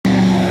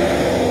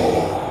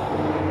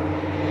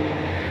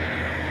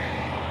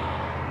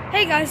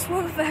guys,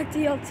 welcome back to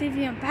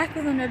LTV. I'm back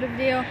with another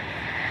video.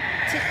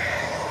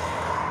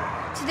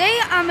 Today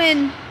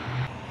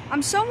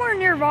I'm somewhere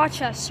near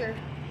Rochester.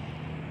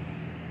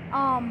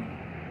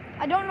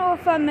 I don't know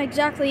if I'm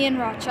exactly in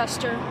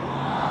Rochester.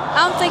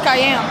 I don't think I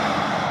am.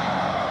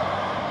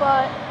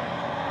 But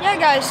yeah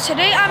guys,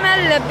 today I'm at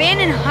an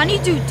abandoned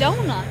Honeydew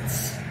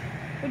Donuts,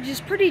 which is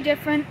pretty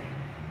different.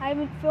 I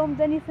haven't filmed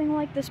anything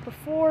like this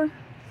before.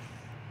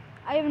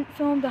 I haven't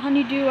filmed a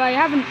honeydew. I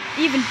haven't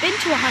even been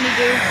to a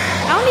honeydew.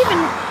 I don't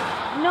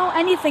even know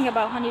anything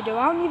about honeydew.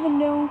 I don't even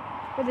know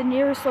where the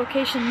nearest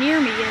location near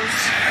me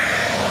is.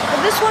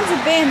 But this one's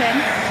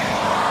abandoned.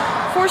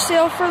 For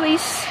sale, for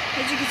lease,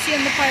 as you can see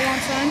on the pylon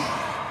sign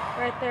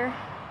right there.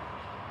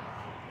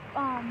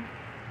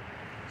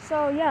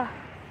 So yeah.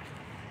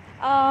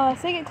 I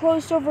think it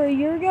closed over a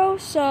year ago,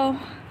 so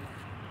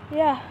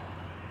yeah.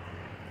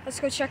 Let's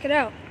go check it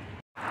out.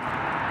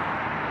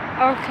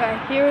 Okay,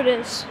 here it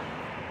is.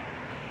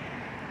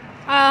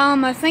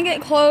 I think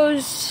it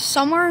closed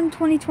somewhere in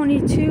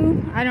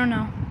 2022. I don't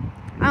know.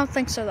 I don't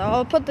think so though.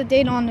 I'll put the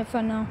date on if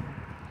I know.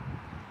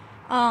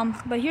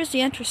 But here's the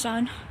entry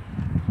sign.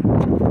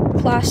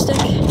 Plastic.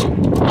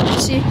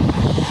 See?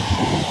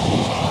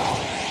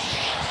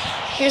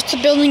 Here's the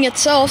building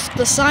itself.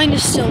 The sign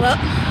is still up.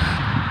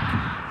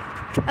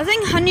 I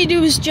think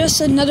Honeydew is just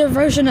another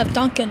version of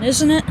Dunkin',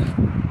 isn't it?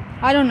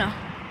 I don't know.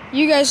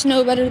 You guys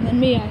know better than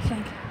me, I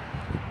think.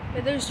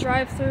 But there's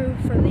drive-through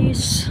for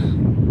lease.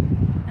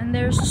 And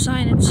there's the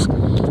sign. It's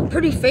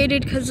pretty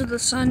faded because of the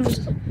sun.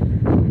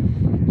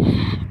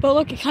 But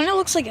look, it kind of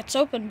looks like it's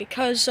open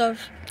because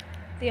of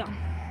the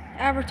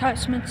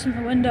advertisements in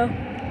the window.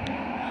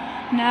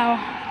 Now,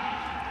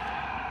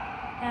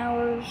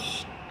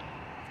 hours.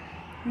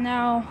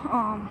 Now,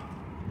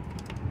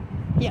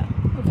 yeah,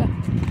 okay.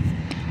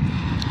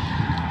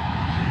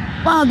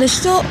 Wow, they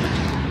still,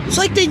 it's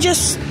like they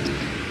just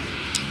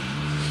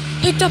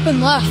picked up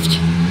and left.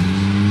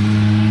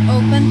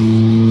 Open.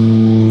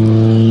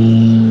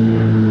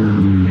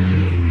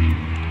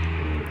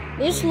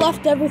 They just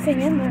left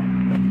everything in there.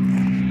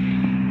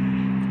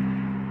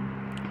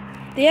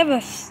 They have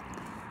a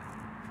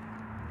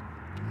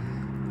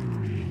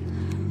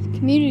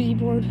community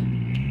board.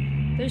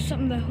 There's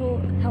something that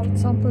held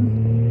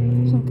something.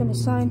 Some kind of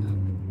sign.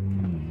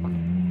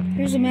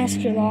 Here's a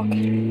master lock.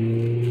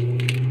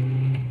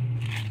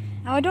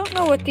 Now I don't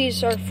know what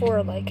these are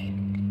for, like.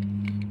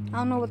 I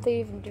don't know what they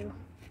even do.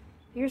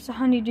 Here's the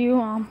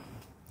Honeydew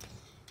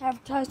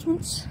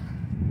advertisements.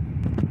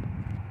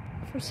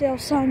 For sale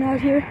sign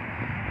out here.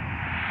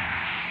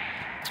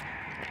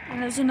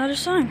 And there's another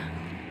sign.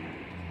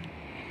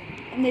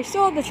 And they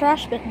still have the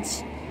trash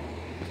bins.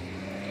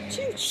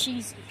 Too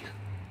cheesy.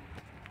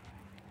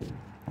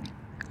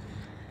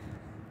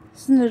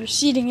 It's another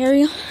seating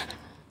area.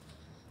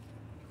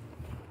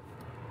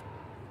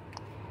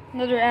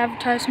 Another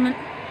advertisement.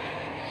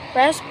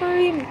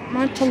 Raspberry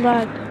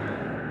Marmalade.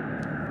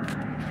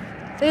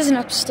 There's an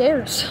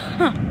upstairs.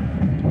 Huh.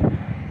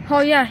 Oh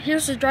yeah,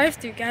 here's the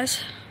drive-thru,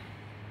 guys.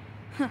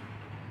 Huh.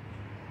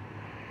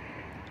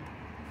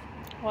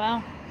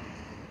 Wow.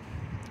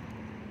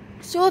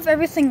 Still have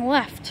everything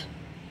left.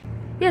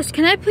 Yes,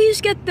 can I please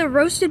get the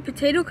roasted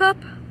potato cup?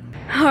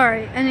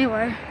 Alright,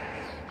 anyway.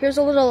 Here's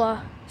a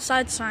little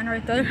side sign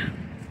right there.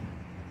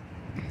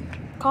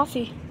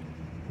 Coffee.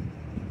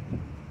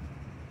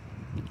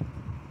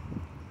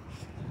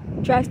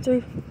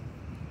 Drive-thru.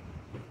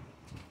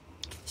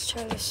 Let's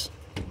try this.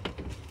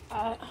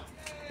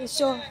 They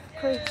still have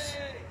crates.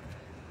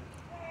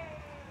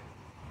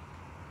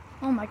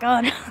 Oh my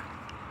god.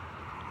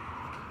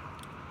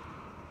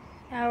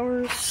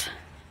 Hours.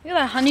 Look at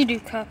that honeydew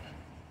cup.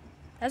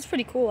 That's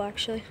pretty cool,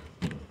 actually.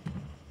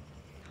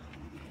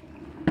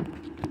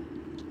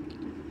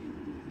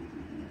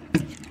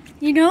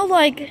 You know,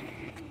 like,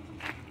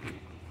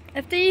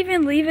 if they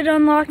even leave it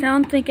unlocked, I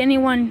don't think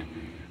anyone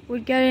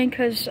would get in,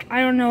 because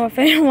I don't know if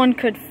anyone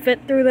could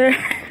fit through there.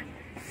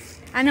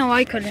 I know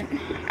I couldn't.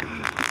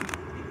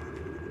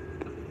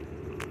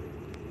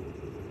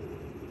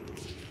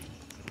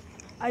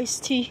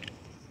 Iced tea.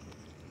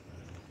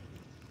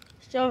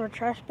 Still have a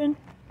trash bin.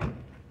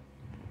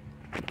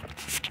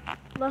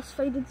 Less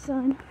faded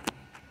sign.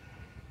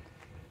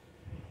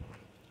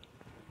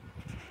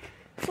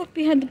 Let's look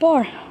behind the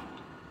bar.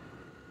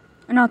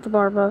 Or not the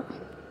bar, but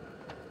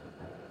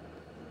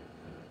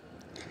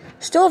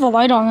still have a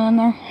light on in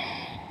there.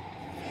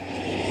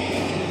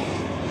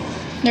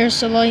 There's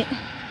the light.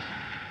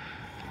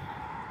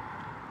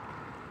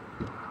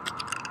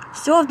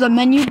 Still have the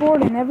menu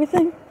board and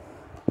everything.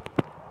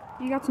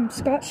 You got some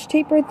scotch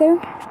tape right there.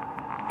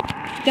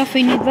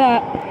 Definitely need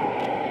that.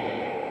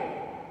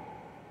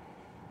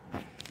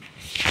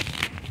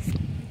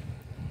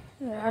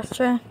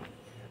 Ashtray.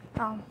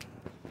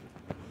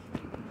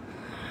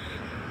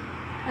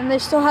 And they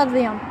still have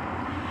the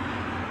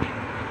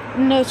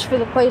notes for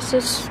the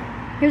places.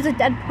 Here's a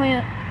dead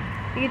plant.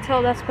 You can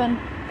tell that's been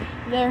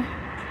there.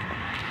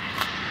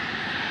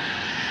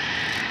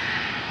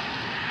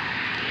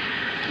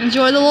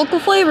 Enjoy the local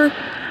flavor.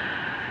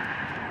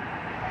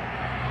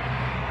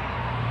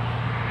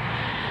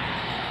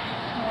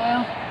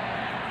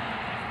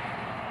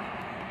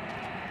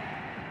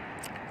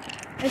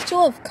 I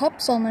still have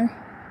cups on there.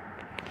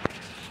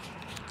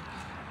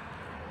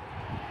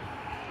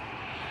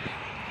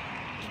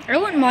 I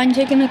wouldn't mind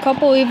taking a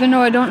couple, even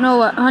though I don't know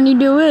what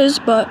honeydew is,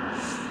 but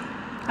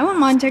I wouldn't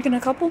mind taking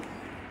a couple.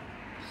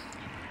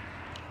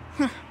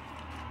 Huh.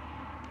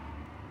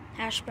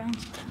 Hash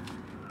browns.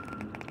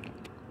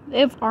 They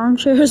have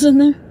armchairs in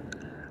there.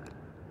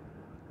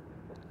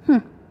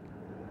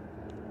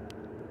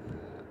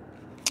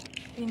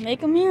 You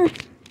make them here.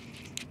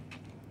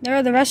 There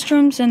are the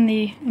restrooms and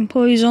the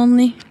employees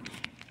only.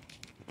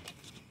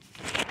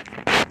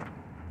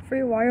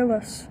 Free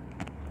wireless.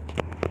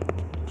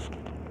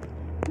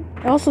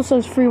 It also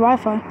says free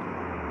Wi-Fi.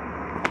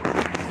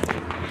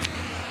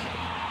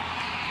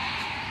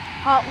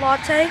 Hot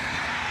latte.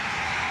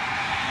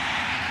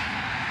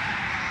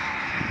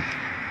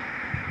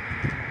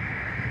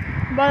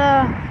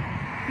 But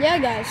yeah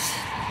guys,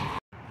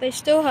 they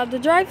still have the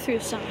drive-through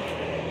sign.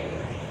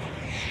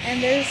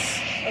 And there's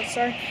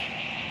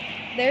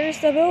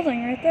the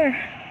building right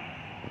there.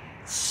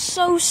 It's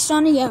so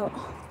sunny out.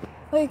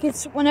 Like,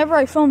 it's whenever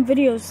I film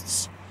videos,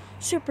 it's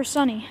super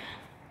sunny.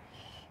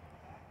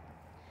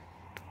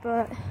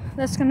 But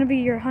that's gonna be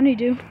your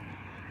honeydew.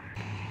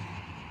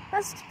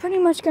 That's pretty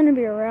much gonna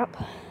be a wrap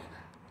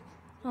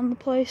on the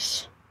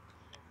place.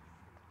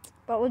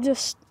 But we'll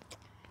just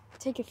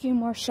take a few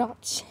more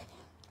shots.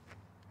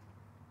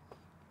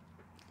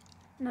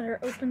 Another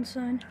open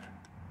sign.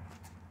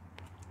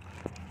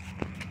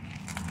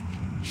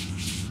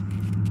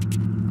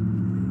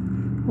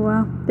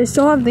 Wow, they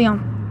still have the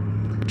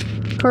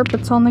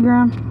carpets on the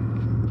ground,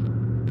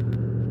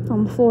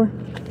 on the floor.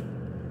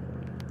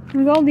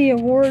 Look at all the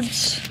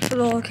awards for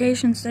the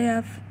locations they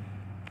have.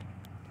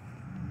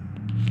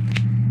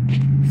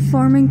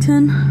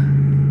 Farmington.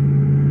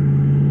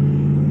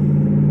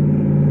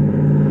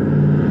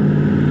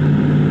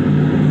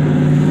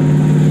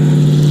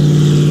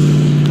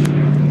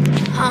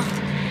 Huh.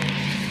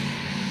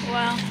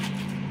 Wow.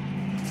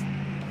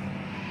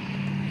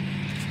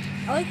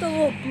 I like the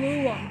little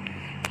blue one.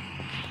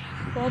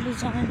 Well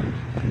designed.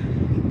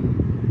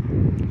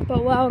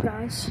 But wow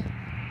guys.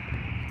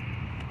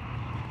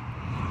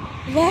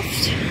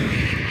 Left.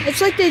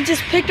 It's like they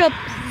just picked up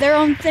their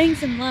own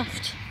things and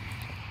left.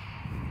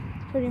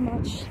 Pretty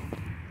much.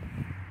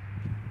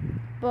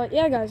 But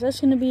yeah guys, that's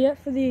gonna be it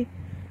for the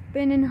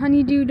abandoned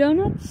honeydew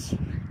donuts.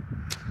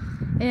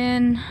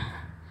 And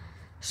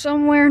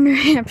somewhere in New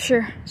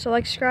Hampshire. So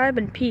like, subscribe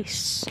and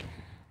peace.